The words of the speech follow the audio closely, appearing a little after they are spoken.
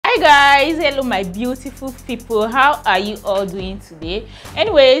Guys, hello my beautiful people, how are you all doing today?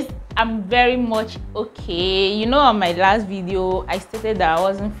 Anyways, I'm very much okay. You know, on my last video I stated that I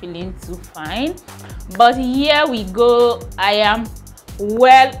wasn't feeling too fine, but here we go. I am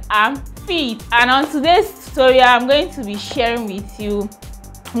well and fit, and on today's tutorial I'm going to be sharing with you,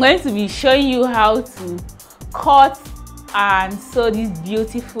 I'm going to be showing you how to cut and sew this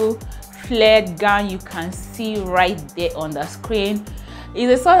beautiful flared gown you can see right there on the screen.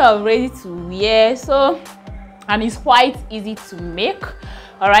 It's a sort of ready to wear, so, and it's quite easy to make.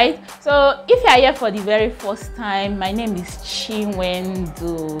 All right, so if you are here for the very first time, my name is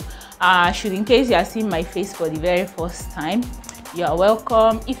Chinwendu. Should in case you are seeing my face for the very first time, you are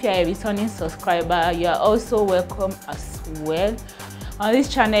welcome. If you are a returning subscriber, you are also welcome as well. On this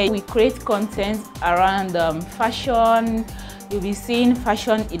channel we create content around fashion. You'll be seeing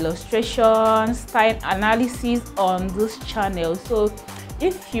fashion illustration, style analysis on this channel. So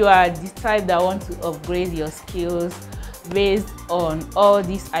if you are the type that want to upgrade your skills based on all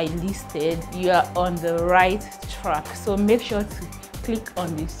these I listed, you are on the right track. So make sure to click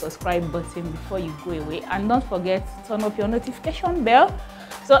on the subscribe button before you go away, and don't forget to turn up your notification bell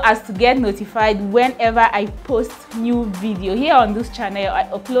so as to get notified whenever I post new video. Here on this channel I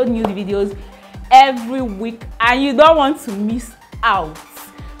upload new videos every week and you don't want to miss out.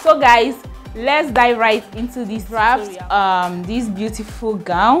 So guys, let's dive right into this draft. This beautiful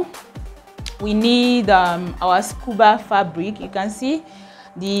gown. We need our scuba fabric. You can see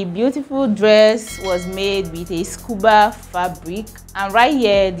the beautiful dress was made with a scuba fabric, and right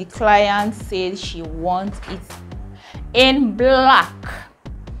here the client said she wants it in black.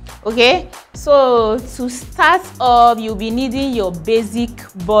 Okay, so to start off, you'll be needing your basic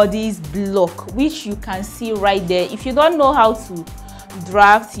bodice block, which you can see right there. If you don't know how to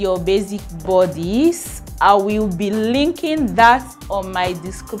draft your basic bodice, I will be linking that on my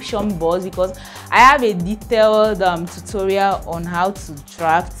description box, because I have a detailed tutorial on how to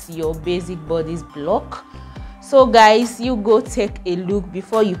draft your basic bodice block. So guys, you go take a look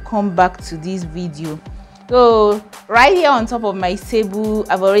before you come back to this video. So right here on top of my table,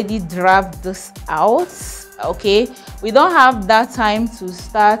 I've already drafted this out. Okay, we don't have that time to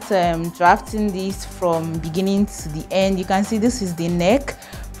start drafting this from beginning to the end. You can see this is the neck.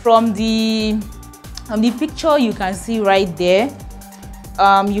 From the picture you can see right there,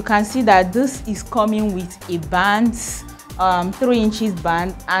 you can see that this is coming with a band, 3 inches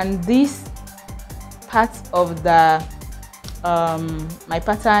band, and this part of the my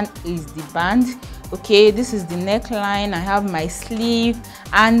pattern is the band. Okay, this is the neckline. I have my sleeve,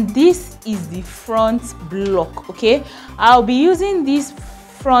 and this is the front block. Okay, I'll be using this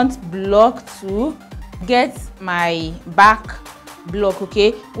front block to get my back block,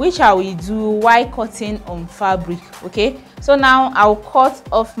 okay, which I will do while cutting on fabric. Okay, so now I'll cut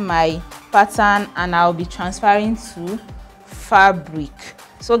off my pattern and I'll be transferring to fabric.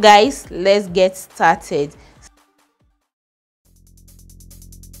 So guys, let's get started.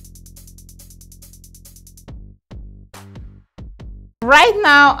 Right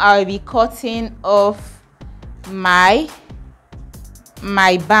now I'll be cutting off my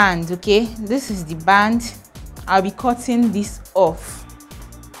band. Okay, this is the band. I'll be cutting this off.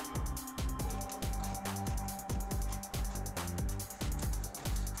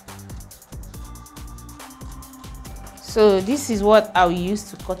 So this is what I'll use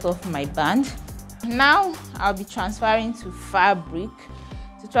to cut off my band. Now I'll be transferring to fabric.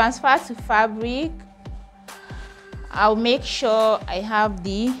 To transfer to fabric, I'll make sure I have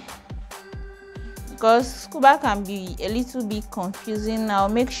because scuba can be a little bit confusing. I'll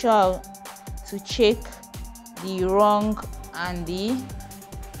make sure to check the wrong and the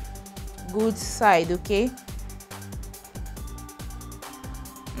good side. Okay,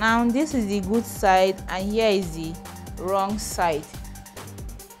 now this is the good side and here is the wrong side.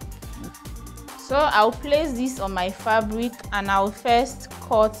 So I'll place this on my fabric and I'll first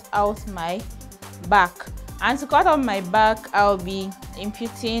cut out my back. And to cut off my back, I'll be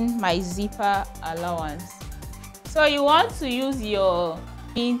imputing my zipper allowance. So you want to use your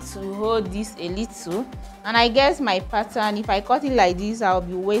pin to hold this a little, and I guess my pattern, if I cut it like this, I'll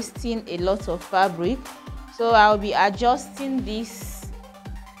be wasting a lot of fabric. So I'll be adjusting this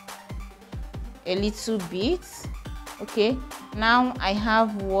a little bit. Okay, now I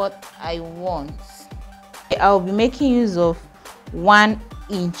have what I want. I'll be making use of 1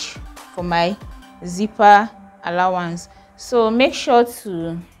 inch for my zipper allowance. So make sure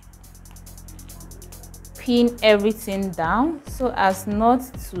to pin everything down so as not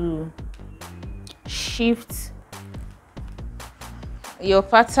to shift your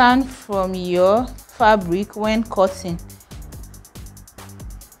pattern from your fabric when cutting.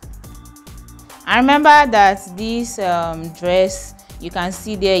 I remember that this dress, you can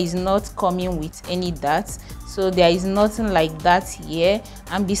see there is not coming with any darts, so there is nothing like that here,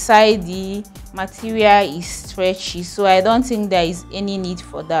 and beside the material is stretchy, so I don't think there is any need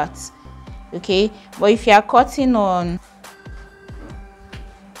for that. Okay, but if you are cutting on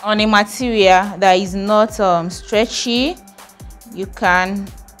a material that is not stretchy, you can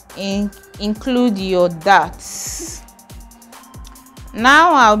include your darts.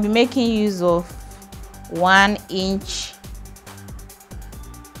 Now I'll be making use of 1 inch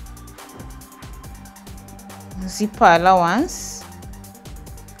zipper allowance,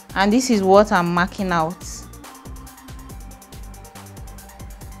 and this is what I'm marking out.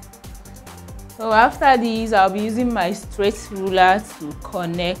 So after this, I'll be using my straight ruler to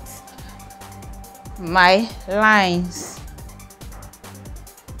connect my lines.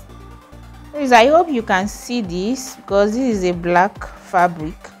 Please, I hope you can see this because this is a black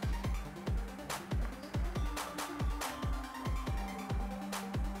fabric.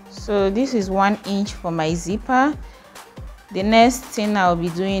 So this is 1 inch for my zipper. The next thing I'll be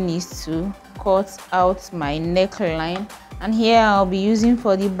doing is to cut out my neckline, and here I'll be using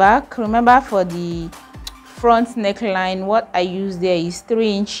for the back. Remember, for the front neckline, what I use there is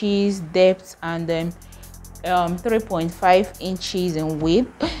 3 inches depth and then 3.5 inches in width.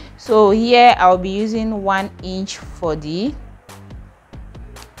 So here I'll be using 1 inch for the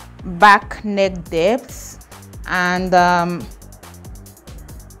back neck depth and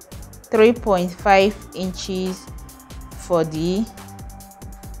 3.5 inches for the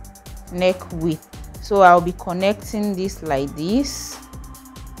neck width. So I'll be connecting this like this,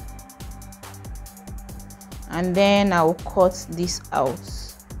 and then I'll cut this out.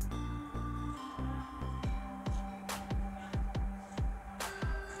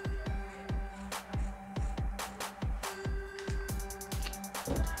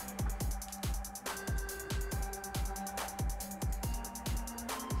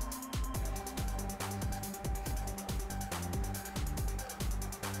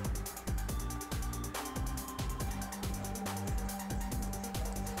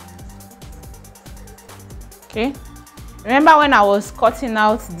 Okay, remember when I was cutting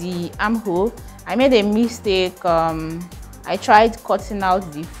out the armhole, I made a mistake. I tried cutting out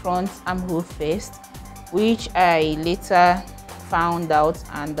the front armhole first, which I later found out,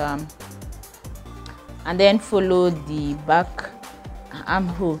 and then followed the back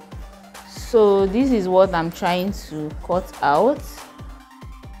armhole. So this is what I'm trying to cut out.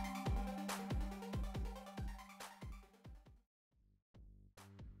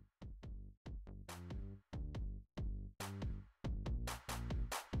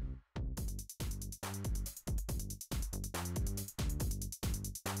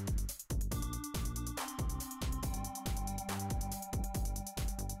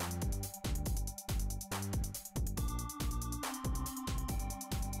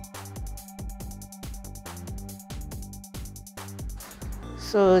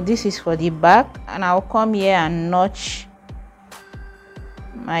 So this is for the back, and I'll come here and notch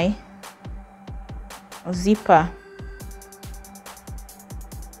my zipper.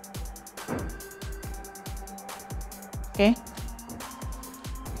 Okay,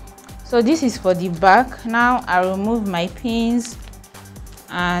 so this is for the back. Now I remove my pins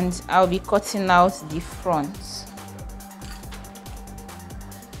and I'll be cutting out the front.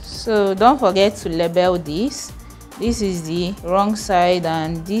 So don't forget to label this. This is the wrong side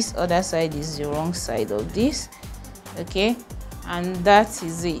and this other side is the wrong side of this. Okay, and that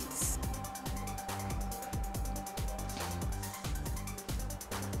is it.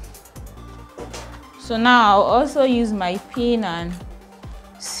 So now I'll also use my pin and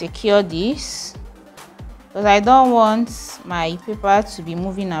secure this, because I don't want my paper to be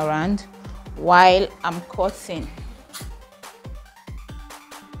moving around while I'm cutting.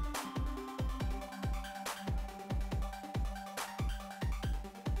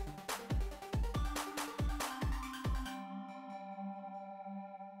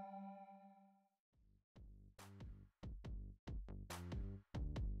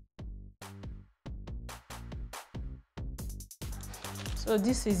 So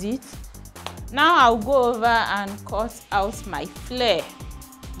this is it. Now I'll go over and cut out my flare.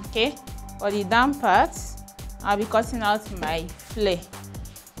 Okay, for the down part, I'll be cutting out my flare,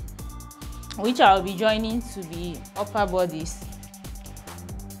 which I'll be joining to the upper bodice.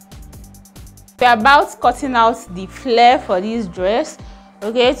 We're about cutting out the flare for this dress.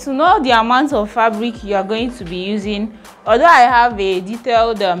 Okay, to know the amount of fabric you are going to be using, although I have a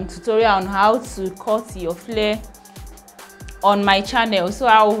detailed tutorial on how to cut your flare on my channel, so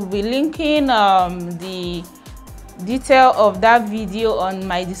I will be linking the detail of that video on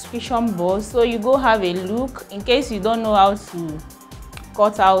my description box, so you go have a look in case you don't know how to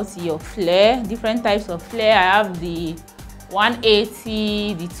cut out your flare. Different types of flare. I have the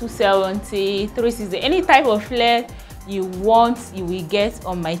 180, the 270, 360, any type of flare you want you will get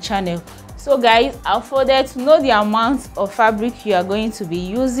on my channel. So guys, for that, to know the amount of fabric you are going to be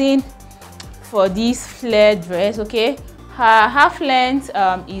using for this flare dress, okay, her half length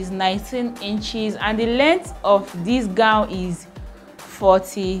is 19 inches and the length of this gown is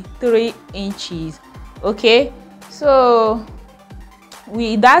 43 inches. Okay, so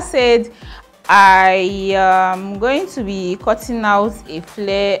with that said, I am going to be cutting out a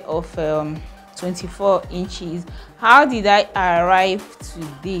flare of 24 inches. How did I arrive to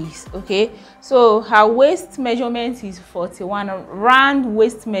this? Okay, so her waist measurement is 41. Round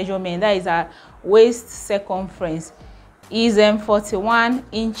waist measurement, that is her waist circumference, is 41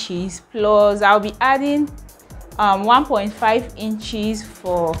 inches, plus I'll be adding 1.5 inches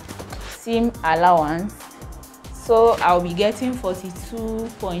for seam allowance, so I'll be getting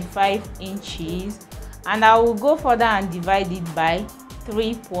 42.5 inches, and I will go further and divide it by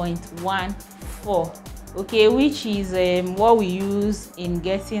 3.14, okay, which is what we use in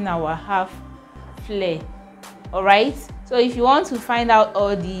getting our half flare. All right, so if you want to find out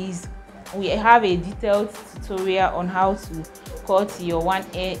all these, we have a detailed tutorial on how to cut your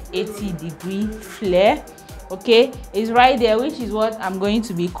 180-degree flare. Okay, it's right there, which is what I'm going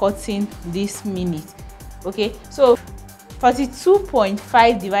to be cutting this minute. Okay, so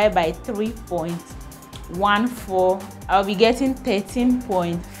 42.5 divided by 3.14, I'll be getting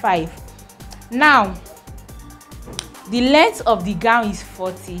 13.5. now the length of the gown is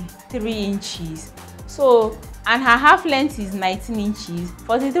 43 inches, so, and her half length is 19 inches.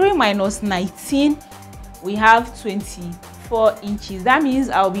 43 minus 19, we have 24 inches. That means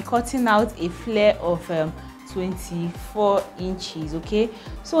I'll be cutting out a flare of 24 inches. Okay,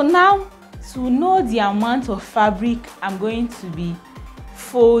 so now to know the amount of fabric I'm going to be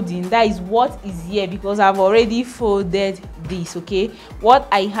folding, that is what is here, because I've already folded this. Okay, what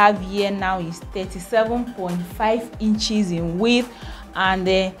I have here now is 37.5 inches in width and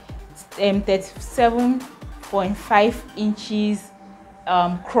 37.5 inches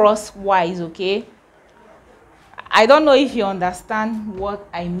crosswise. Okay, I don't know if you understand what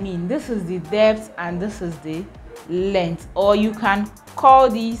I mean. This is the depth and this is the length, or you can call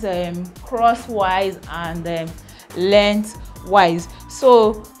these crosswise and lengthwise.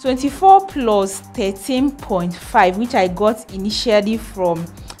 So 24 plus 13.5, which I got initially from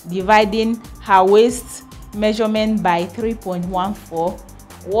dividing her waist measurement by 3.14,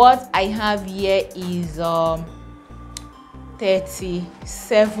 what I have here is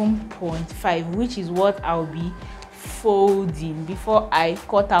 37.5, which is what I'll be folding before I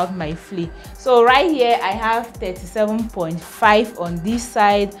cut out my flare. So right here I have 37.5 on this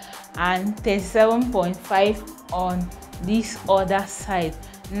side and 37.5 on this other side.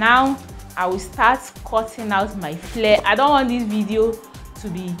 Now I will start cutting out my flare. I don't want this video to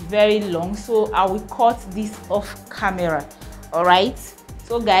be very long, so I will cut this off camera. All right,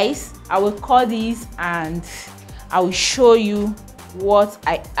 so guys, I will cut this and I will show you what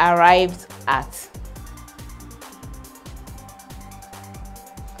I arrived at.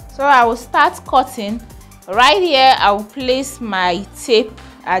 So I will start cutting. Right here I will place my tape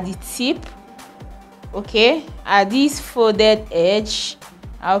at the tip. Okay, at this folded edge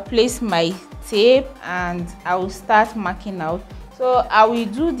I'll place my tape and I will start marking out. So I will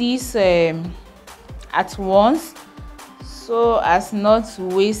do this at once so as not to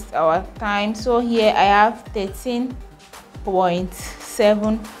waste our time. So here I have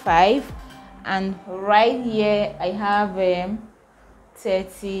 13.75 and right here I have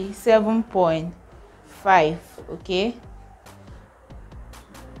 37.5. okay,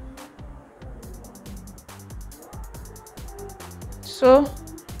 so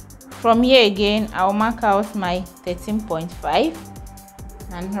from here again I'll mark out my 13.5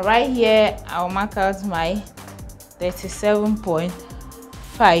 and right here I'll mark out my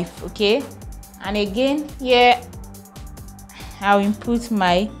 37.5. okay, and again here I'll input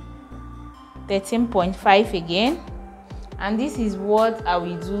my 13.5 again, and this is what I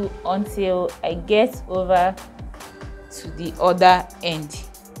will do until I get over to the other end.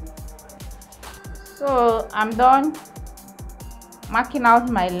 So I'm done marking out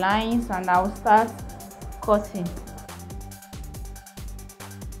my lines and I'll start cutting.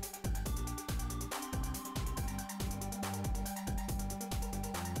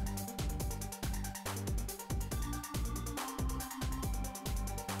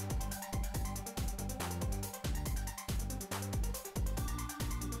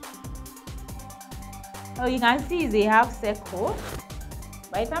 So you can see it's a half circle.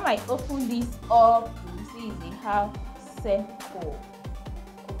 By the time I open this up, you see it's a half circle.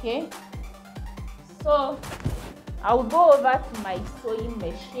 Okay, so I will go over to my sewing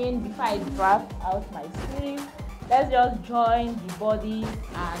machine before I draft out my sleeve. Let's just join the body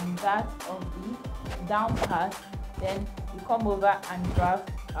and that of the down part, then we come over and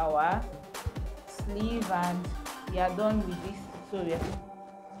draft our sleeve, and we are done with this tutorial.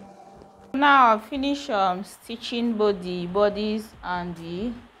 Now I've finished stitching both the bodies and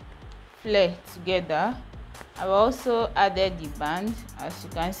the flare together. I've also added the band. As you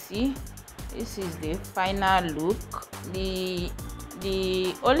can see, this is the final look. The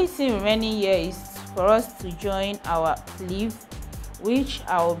only thing remaining here is for us to join our sleeve, which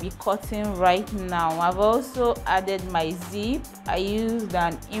I will be cutting right now. I've also added my zip. I used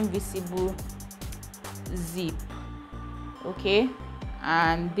an invisible zip. Okay,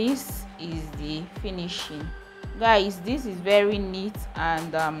 and this is the finishing. Guys, this is very neat,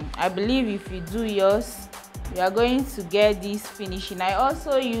 and I believe if you do yours, you are going to get this finishing. I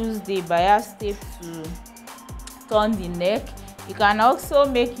also use the bias tape to turn the neck. You can also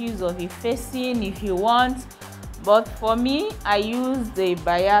make use of a facing if you want, but for me, I use the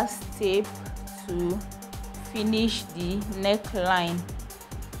bias tape to finish the neckline.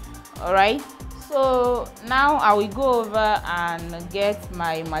 All right, so now I will go over and get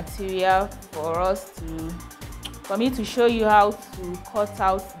my material for me to show you how to cut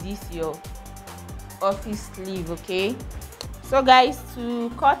out this your office sleeve. Okay, so guys, to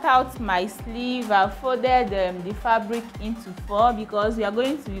cut out my sleeve, I folded the fabric into 4 because we are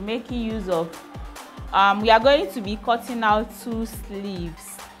going to be making use of we are going to be cutting out 2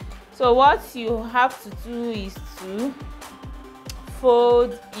 sleeves. So what you have to do is to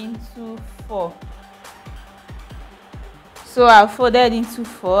fold into 4. So I folded into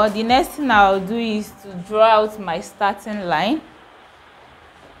 4. The next thing I'll do is to draw out my starting line.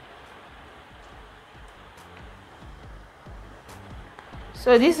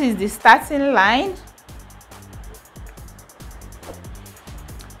 So this is the starting line.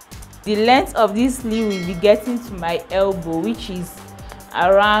 The length of this sleeve will be getting to my elbow, which is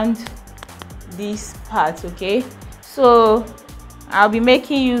around this part. Okay, so I'll be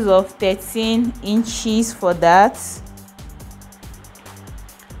making use of 13 inches for that.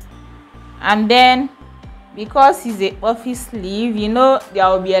 And then, because it's a office sleeve, you know there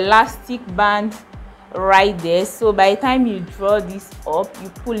will be elastic band right there. So by the time you draw this up, you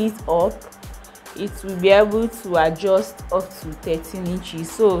pull it up, it will be able to adjust up to 13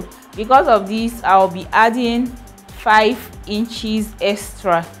 inches. So because of this, I'll be adding 5 inches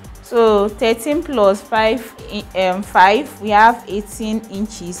extra. So 13 plus 5, we have 18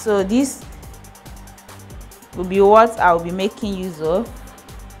 inches. So this will be what I'll be making use of.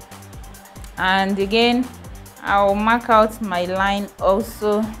 And again, I'll mark out my line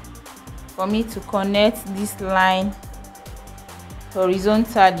also for me to connect this line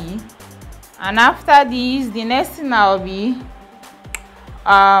horizontally. And after this, the next thing I'll be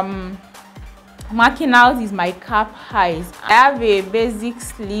marking out is my cap height. I have a basic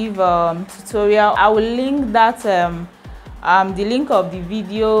sleeve tutorial. I will link that the link of the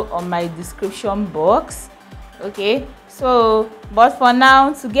video on my description box. Okay, so but for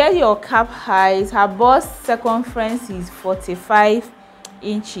now, to get your cap height, her bust circumference is 45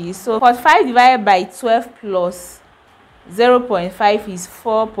 inches. So 45 divided by 12 plus 0.5 is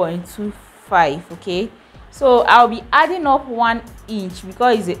 4.25. okay, so I'll be adding up 1 inch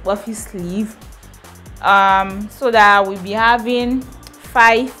because it's a puffy sleeve, so that we'll be having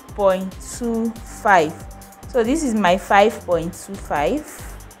 5.25. so this is my 5.25.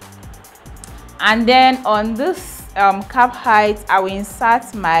 and then on this cap height, I will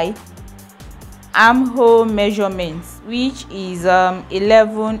insert my armhole measurements, which is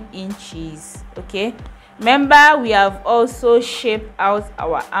 11 inches. Okay, remember we have also shaped out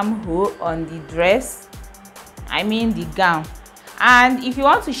our armhole on the dress, I mean the gown. And if you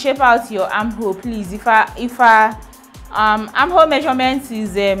want to shape out your armhole, please, if our armhole measurement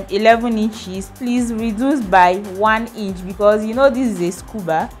is 11 inches, please reduce by 1 inch, because you know this is a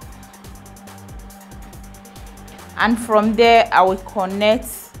scuba. And from there, I will connect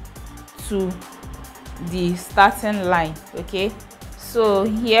to the starting line. Okay, so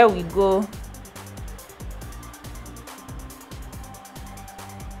here we go.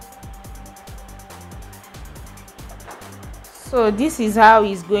 So this is how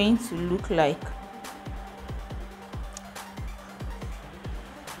it's going to look like.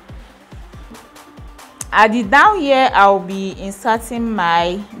 At the down here, I'll be inserting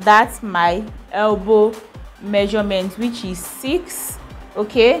my elbow measurement, which is 6.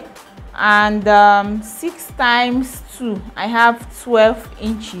 Okay, and 6 times 2, I have 12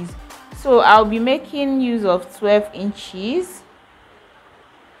 inches. So I'll be making use of 12 inches.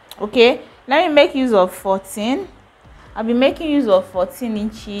 Okay, let me make use of 14. I'll be making use of 14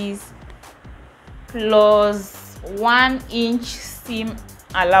 inches plus 1 inch seam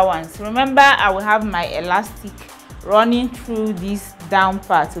allowance. Remember, I will have my elastic running through this down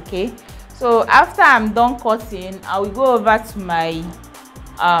part. Okay, so after I'm done cutting, I will go over to my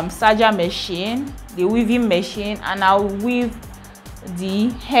serger machine, the weaving machine, and I'll weave the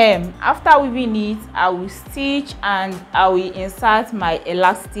hem. After weaving it, I will stitch and I will insert my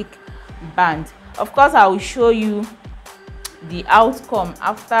elastic band. Of course, I will show you the outcome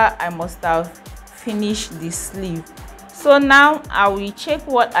after I must have finished the sleeve. So now I will check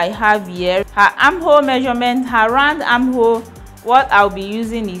what I have here. Her armhole measurement, her round armhole, what I'll be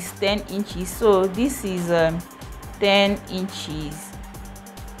using is 10 inches. So this is 10 inches.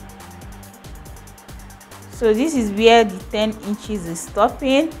 So this is where the 10 inches is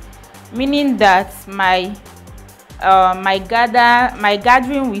stopping, meaning that my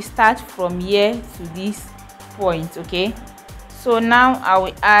gathering will start from here to this point. Okay, so now I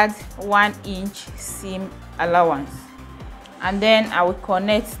will add 1 inch seam allowance, and then I will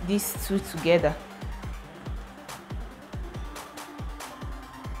connect these two together.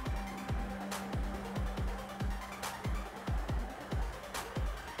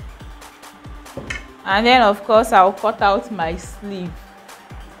 And then of course I will cut out my sleeve.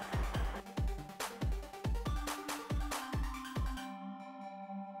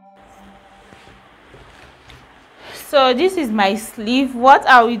 So this is my sleeve. What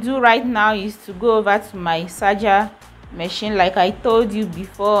I will do right now is to go over to my serger machine like I told you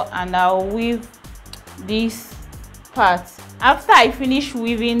before, and I'll weave this part. After I finish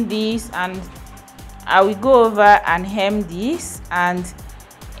weaving this, and I will go over and hem this, and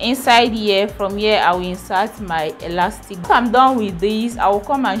inside here, from here I will insert my elastic. Once I'm done with this, I will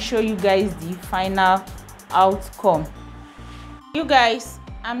come and show you guys the final outcome. You guys,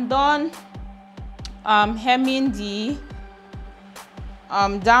 I'm done hemming the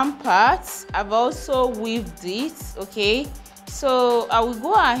down parts. I've also weaved it. Okay, so I will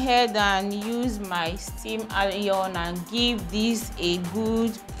go ahead and use my steam iron and give this a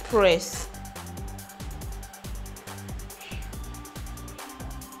good press.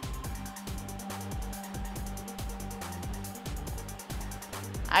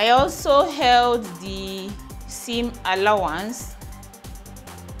 I also held the seam allowance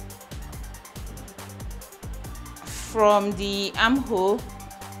from the armhole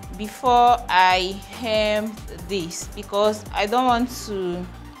before I hem this, because I don't want to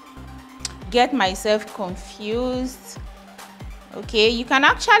get myself confused. Okay, you can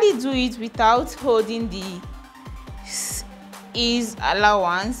actually do it without holding the ease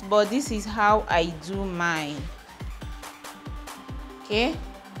allowance, but this is how I do mine. Okay,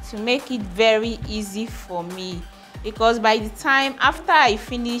 to make it very easy for me, because by the time after I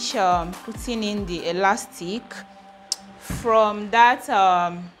finish putting in the elastic from that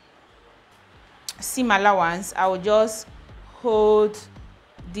seam allowance, I will just hold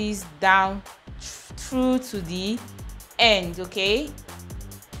this down through to the end. Okay,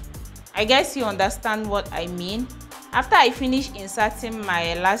 I guess you understand what I mean. After I finish inserting my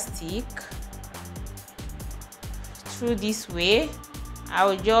elastic through this way, I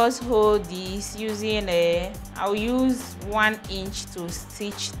will just hold this using I'll use 1 inch to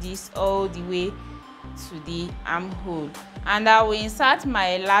stitch this all the way to the armhole, and I will insert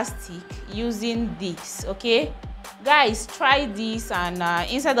my elastic using this. Okay guys, try this, and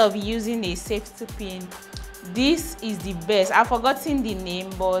instead of using a safety pin, this is the best. I've forgotten the name,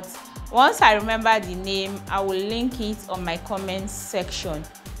 but once I remember the name, I will link it on my comment section.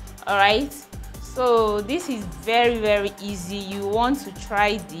 All right, so this is very, very easy. You want to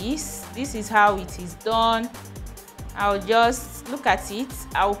try this. This is how it is done. I'll just look at it.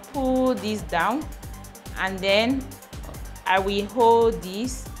 I'll pull this down, and then I will hold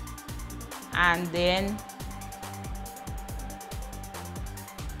this, and then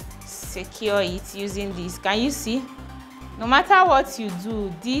secure it using this. Can you see? No matter what you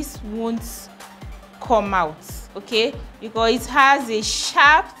do, this won't come out. Okay, because it has a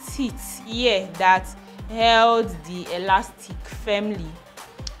sharp teeth here that held the elastic firmly.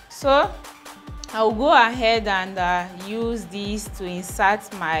 So I'll go ahead and use this to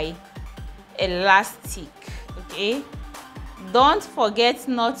insert my elastic. Okay, don't forget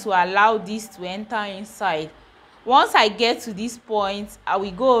not to allow this to enter inside. Once I get to this point, I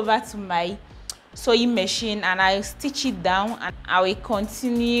will go over to my sewing machine and I stitch it down, and I will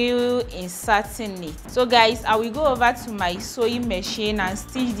continue inserting it. So guys, I will go over to my sewing machine and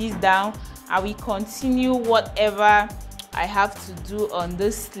stitch this down. I will continue whatever I have to do on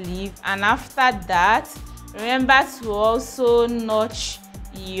this sleeve, and after that, remember to also notch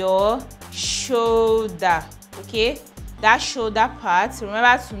your shoulder. Okay, that shoulder part,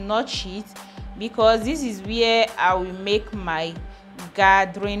 remember to notch it, because this is where I will make my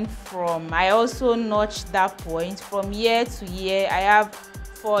gathering from. I also notch that point from here to here. I have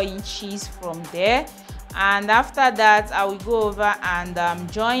 4 inches from there, and after that I will go over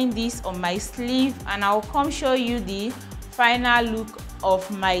and join this on my sleeve, and I'll come show you the final look of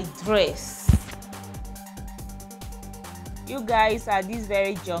my dress. You guys, at this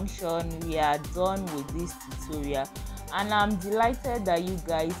very junction, we are done with this tutorial, and I'm delighted that you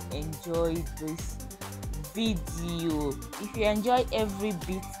guys enjoyed this video. If you enjoy every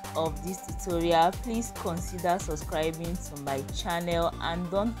bit of this tutorial, please consider subscribing to my channel, and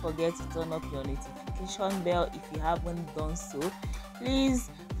don't forget to turn up your notification bell if you haven't done so. Please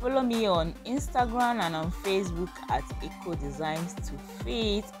follow me on Instagram and on Facebook at Eco Designs to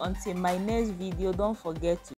Fit. Until my next video, don't forget to